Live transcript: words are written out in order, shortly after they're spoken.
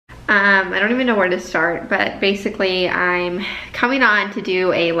I don't even know where to start, but basically I'm coming on to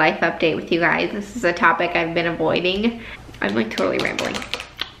do a life update with you guys. This is a topic I've been avoiding. I'm like totally rambling.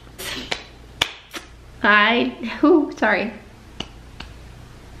 Sorry.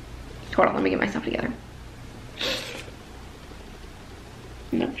 Hold on, let me get myself together.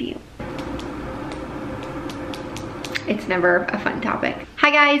 Love you. It's never a fun topic.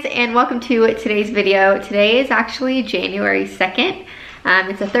 Hi guys, and welcome to today's video. Today is actually January 2nd.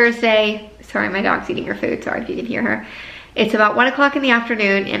 It's a Thursday. Sorry, my dog's eating her food. Sorry if you can hear her. It's about 1 o'clock in the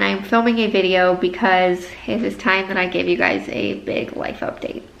afternoon and I'm filming a video because it is time that I give you guys a big life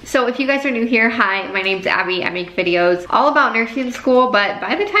update. So if you guys are new here, hi, my name's Abby. I make videos all about nursing school, but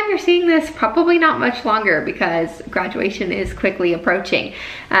by the time you're seeing this, probably not much longer because graduation is quickly approaching.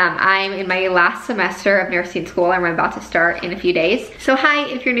 I'm in my last semester of nursing school. I'm about to start in a few days. So hi,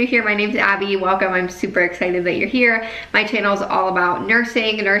 if you're new here, my name's Abby. Welcome. I'm super excited that you're here. My channel is all about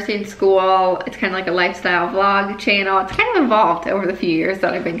nursing school. It's kind of like a lifestyle vlog channel. It's kind of evolved over the few years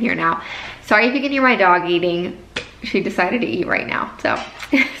that I've been here now. Sorry if you can hear my dog eating. She decided to eat right now, so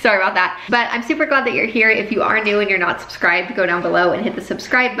sorry about that. But I'm super glad that you're here. If you are new and you're not subscribed, go down below and hit the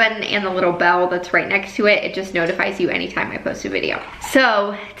subscribe button and the little bell that's right next to it. It just notifies you anytime I post a video.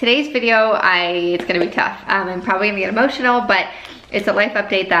 So today's video, it's gonna be tough. I'm probably gonna get emotional, but it's a life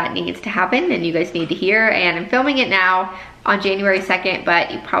update that needs to happen and you guys need to hear, and I'm filming it now on January 2nd,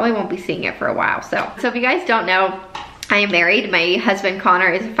 but you probably won't be seeing it for a while. So if you guys don't know, I am married. My husband Connor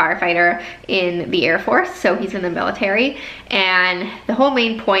is a firefighter in the Air Force, so he's in the military. And the whole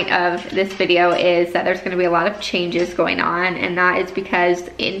main point of this video is that there's gonna be a lot of changes going on, and that is because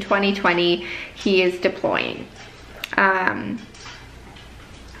in 2020, he is deploying.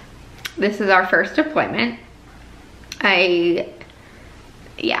 This is our first deployment.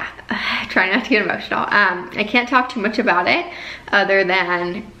 Yeah, try not to get emotional. I can't talk too much about it other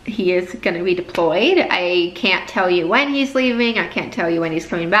than he is gonna be deployed. I can't tell you when he's leaving. I can't tell you when he's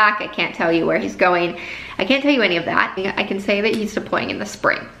coming back. I can't tell you where he's going. I can't tell you any of that. I can say that he's deploying in the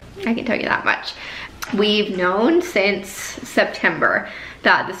spring. I can tell you that much. We've known since September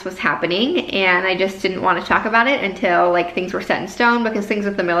that this was happening, and I just didn't want to talk about it until like things were set in stone, because things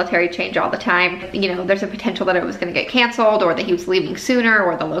with the military change all the time. You know, there's a potential that it was going to get canceled, or that he was leaving sooner,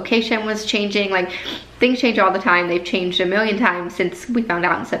 or the location was changing. Like, things change all the time. They've changed a million times since we found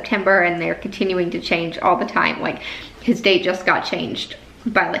out in September, and they're continuing to change all the time. Like, his date just got changed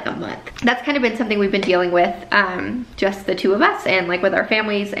by like a month. That's kind of been something we've been dealing with, just the two of us, and like with our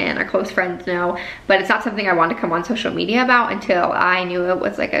families and our close friends know, but it's not something I wanted to come on social media about until I knew it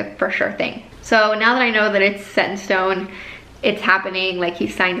was like a for sure thing. So now that I know that it's set in stone, it's happening, like he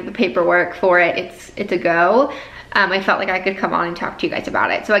signed the paperwork for it, it's a go. I felt like I could come on and talk to you guys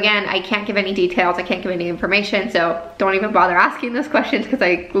about it. So again, I can't give any details, I can't give any information, so don't even bother asking those questions because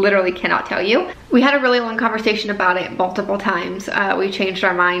I literally cannot tell you. We had a really long conversation about it multiple times. We changed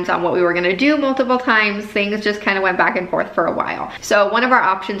our minds on what we were gonna do multiple times. Things just kind of went back and forth for a while. So one of our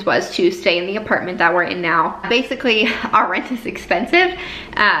options was to stay in the apartment that we're in now. Basically, our rent is expensive.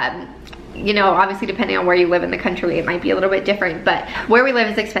 You know, obviously depending on where you live in the country, it might be a little bit different, but where we live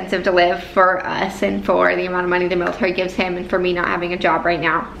is expensive to live for us and for the amount of money the military gives him, and for me not having a job right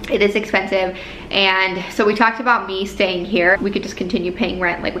now. It is expensive, and so we talked about me staying here. We could just continue paying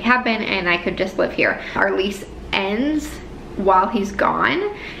rent like we have been, and I could just live here. Our lease ends while he's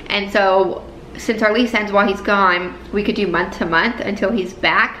gone, and so since our lease ends while he's gone, we could do month to month until he's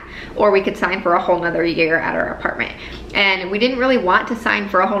back, or we could sign for a whole nother year at our apartment. And we didn't really want to sign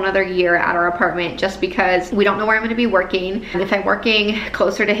for a whole nother year at our apartment just because we don't know where I'm gonna be working. And if I'm working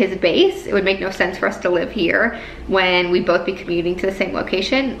closer to his base, it would make no sense for us to live here when we'd both be commuting to the same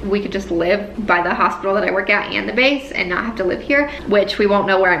location. We could just live by the hospital that I work at and the base and not have to live here, which we won't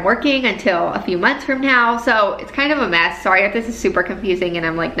know where I'm working until a few months from now. So it's kind of a mess. Sorry if this is super confusing and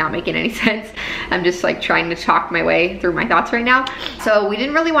I'm like not making any sense. I'm just like trying to talk my way through my thoughts right now. So we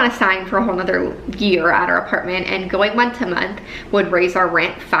didn't really want to sign for a whole nother year at our apartment, and going month to month would raise our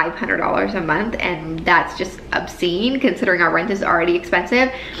rent $500 a month, and that's just obscene considering our rent is already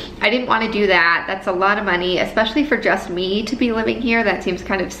expensive. I didn't want to do that. That's a lot of money, especially for just me to be living here. That seems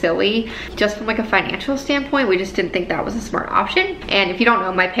kind of silly. Just from like a financial standpoint, we just didn't think that was a smart option. And if you don't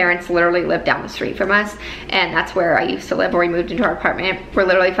know, my parents literally live down the street from us, and that's where I used to live where we moved into our apartment. We're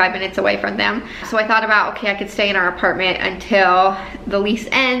literally 5 minutes away from them. So I thought about, okay, I could stay in our apartment until the lease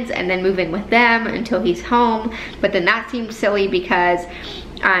ends and then move in with them until he's home. But then that seemed silly because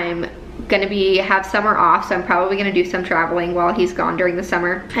I'm gonna have summer off, so I'm probably gonna do some traveling while he's gone during the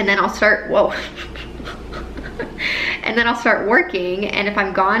summer, and then I'll start, and then I'll start working. And if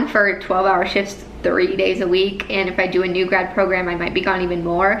I'm gone for 12-hour shifts 3 days a week, and if I do a new grad program I might be gone even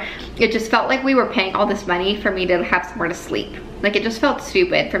more. It just felt like we were paying all this money for me to have somewhere to sleep. Like, it just felt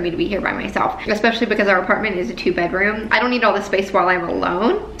stupid for me to be here by myself, especially because our apartment is a 2-bedroom. I don't need all the space while I'm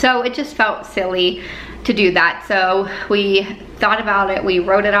alone, so it just felt silly to do that. So we thought about it, we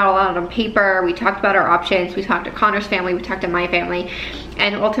wrote it all out on paper, we talked about our options, we talked to Connor's family, we talked to my family,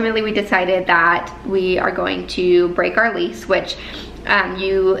 and ultimately we decided that we are going to break our lease, which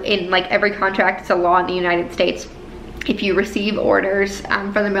in like every contract, it's a law in the United States. If you receive orders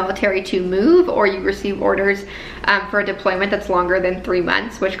from the military to move, or you receive orders for a deployment that's longer than 3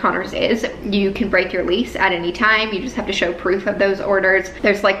 months, which Connor's is, you can break your lease at any time. You just have to show proof of those orders.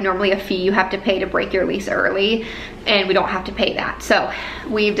 There's like normally a fee you have to pay to break your lease early, and we don't have to pay that. So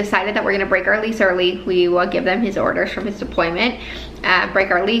we've decided that we're gonna break our lease early. We will give them his orders from his deployment, break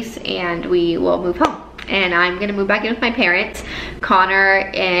our lease, and we will move home. And I'm gonna move back in with my parents.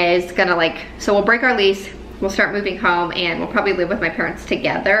 Connor is gonna so we'll break our lease, we'll start moving home, and we'll probably live with my parents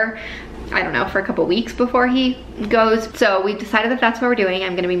together, I don't know, for a couple weeks before he goes. So we've decided that that's what we're doing.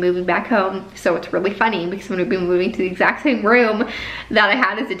 I'm gonna be moving back home. So it's really funny because I'm gonna be moving to the exact same room that I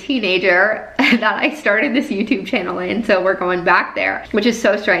had as a teenager that I started this YouTube channel in. So we're going back there, which is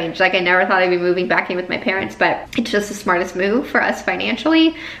so strange. Like, I never thought I'd be moving back in with my parents, but it's just the smartest move for us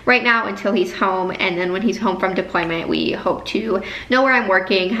financially right now until he's home. And then when he's home from deployment, we hope to know where I'm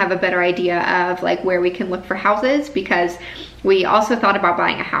working, have a better idea of like where we can look for houses, because we also thought about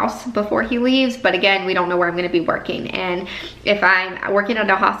buying a house before he leaves, but again, we don't know where I'm gonna be working. And if I'm working at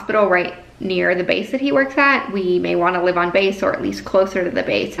a hospital right near the base that he works at, we may want to live on base, or at least closer to the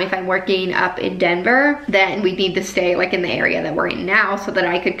base. If I'm working up in Denver, then we need to stay like in the area that we're in now, so that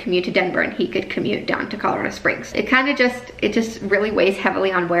I could commute to Denver and he could commute down to Colorado Springs. It just really weighs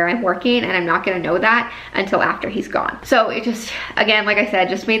heavily on where I'm working, and I'm not gonna know that until after he's gone. So it just, again, like I said,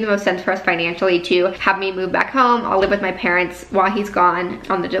 just made the most sense for us financially to have me move back home. I'll live with my parents while he's gone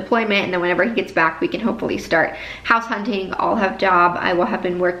on the deployment, and then whenever he gets back, we can hopefully start house hunting. I'll have job, I will have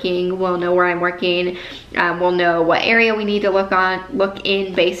been working, we'll know where I'm working, we'll know what area we need to look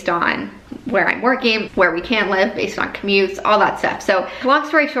in based on where I'm working, where we can live based on commutes, all that stuff. So long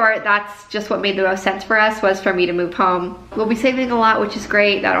story short, that's just what made the most sense for us, was for me to move home. We'll be saving a lot, which is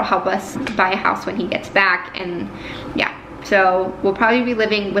great. That'll help us buy a house when he gets back. And yeah, so we'll probably be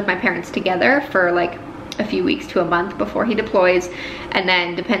living with my parents together for like a few weeks to a month before he deploys, and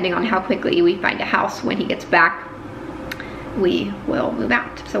then depending on how quickly we find a house when he gets back, we will move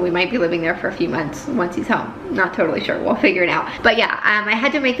out. So we might be living there for a few months once he's home. Not totally sure, we'll figure it out. But yeah, I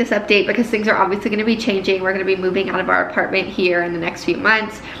had to make this update because things are obviously gonna be changing. We're gonna be moving out of our apartment here in the next few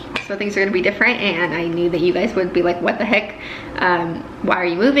months. So things are gonna be different, and I knew that you guys would be like, what the heck? Why are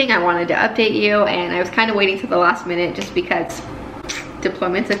you moving? I wanted to update you, and I was kind of waiting till the last minute just because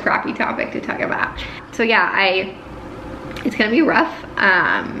deployment's a crappy topic to talk about. So yeah, it's gonna be rough.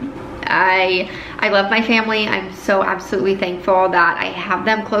 I love my family. I'm so absolutely thankful that I have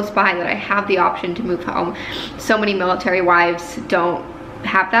them close by, that I have the option to move home. So many military wives don't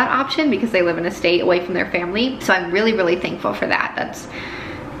have that option because they live in a state away from their family. So I'm really, really thankful for that. That's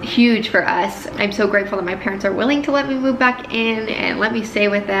huge for us. I'm so grateful that my parents are willing to let me move back in and let me stay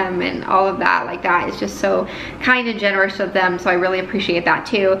with them, and all of that. Like, that is just so kind and generous of them, so I really appreciate that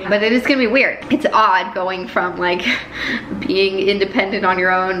too. But it is gonna be weird. It's odd going from like being independent on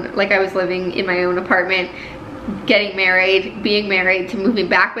your own, like I was living in my own apartment, getting married, being married, to moving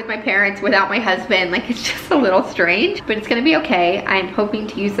back with my parents without my husband. Like, it's just a little strange, but it's gonna be okay. I'm hoping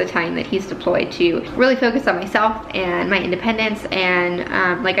to use the time that he's deployed to really focus on myself and my independence.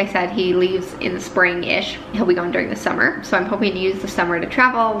 And like I said, he leaves in the spring-ish. He'll be gone during the summer. So I'm hoping to use the summer to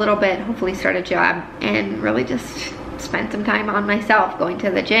travel a little bit, hopefully start a job, and really just spend some time on myself, going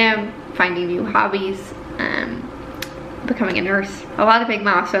to the gym, finding new hobbies, becoming a nurse. A lot of big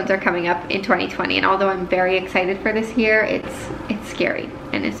milestones are coming up in 2020, and although I'm very excited for this year, it's scary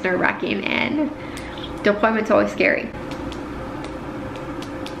and it's nerve-wracking, and deployment's always scary.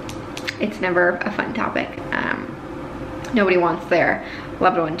 It's never a fun topic. Nobody wants their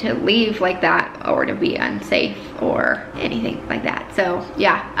loved one to leave like that, or to be unsafe or anything like that. So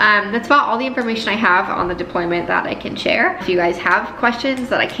yeah, that's about all the information I have on the deployment that I can share. If you guys have questions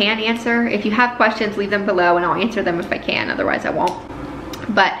that I can answer, if you have questions, leave them below and I'll answer them if I can, otherwise I won't.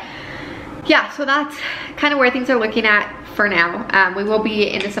 But yeah, so that's kind of where things are looking at for now. We will be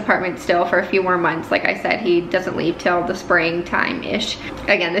in this apartment still for a few more months. Like I said, he doesn't leave till the springtime-ish.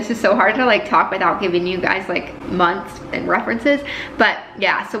 Again, this is so hard to like talk without giving you guys like months and references. But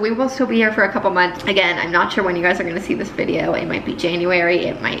yeah, so we will still be here for a couple months. Again, I'm not sure when you guys are gonna see this video. It might be January,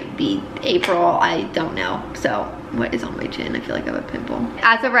 it might be April, I don't know. So what is on my chin? I feel like I have a pimple.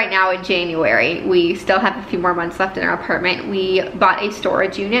 As of right now in January, we still have a few more months left in our apartment. We bought a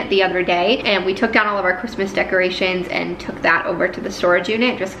storage unit the other day, and we took down all of our Christmas decorations and took that over to the storage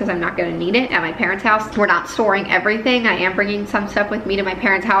unit just because I'm not gonna need it at my parents' house. We're not storing everything. I am bringing some stuff with me to my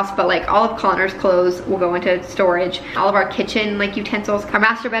parents' house, but like all of Connor's clothes will go into storage. All of our kitchen like utensils, our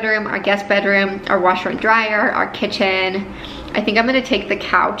master bedroom, our guest bedroom, our washer and dryer, our kitchen. I think I'm gonna take the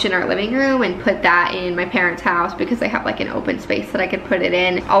couch in our living room and put that in my parents' house because they have like an open space that I could put it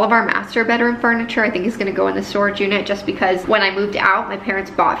in. All of our master bedroom furniture I think is gonna go in the storage unit just because when I moved out, my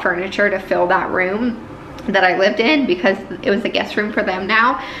parents bought furniture to fill that room that I lived in because it was a guest room for them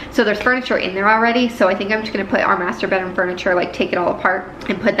now. So there's furniture in there already. So I think I'm just gonna put our master bedroom furniture, like take it all apart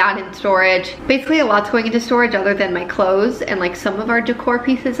and put that in storage. Basically a lot's going into storage other than my clothes and like some of our decor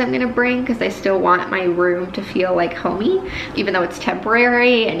pieces I'm gonna bring because I still want my room to feel like homey, even though it's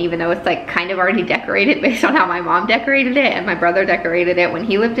temporary and even though it's like kind of already decorated based on how my mom decorated it and my brother decorated it when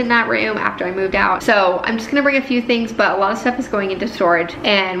he lived in that room after I moved out. So I'm just gonna bring a few things, but a lot of stuff is going into storage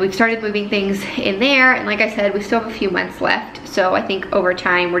and we've started moving things in there. And like I said, we still have a few months left. So I think over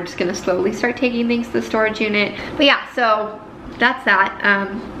time, we're just gonna slowly start taking things to the storage unit. But yeah, so that's that.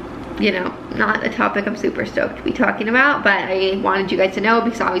 You know, not a topic I'm super stoked to be talking about, but I wanted you guys to know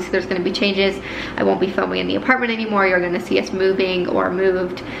because obviously there's gonna be changes. I won't be filming in the apartment anymore. You're gonna see us moving or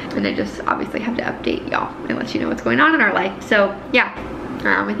moved. And I just obviously have to update y'all and let you know what's going on in our life. So yeah,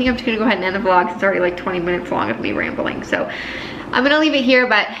 I think I'm just gonna go ahead and end the vlog. It's already like 20 minutes long of me rambling. So I'm gonna leave it here,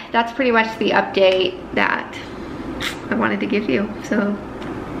 but that's pretty much the update that I wanted to give you. So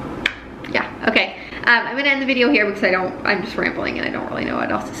yeah, okay. I'm gonna end the video here because I'm just rambling and I don't really know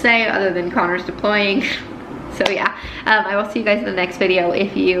what else to say other than Connor's deploying. So yeah, I will see you guys in the next video.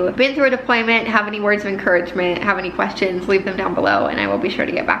 If you've been through a deployment, have any words of encouragement, have any questions, leave them down below and I will be sure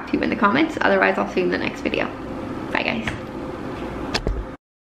to get back to you in the comments. Otherwise, I'll see you in the next video.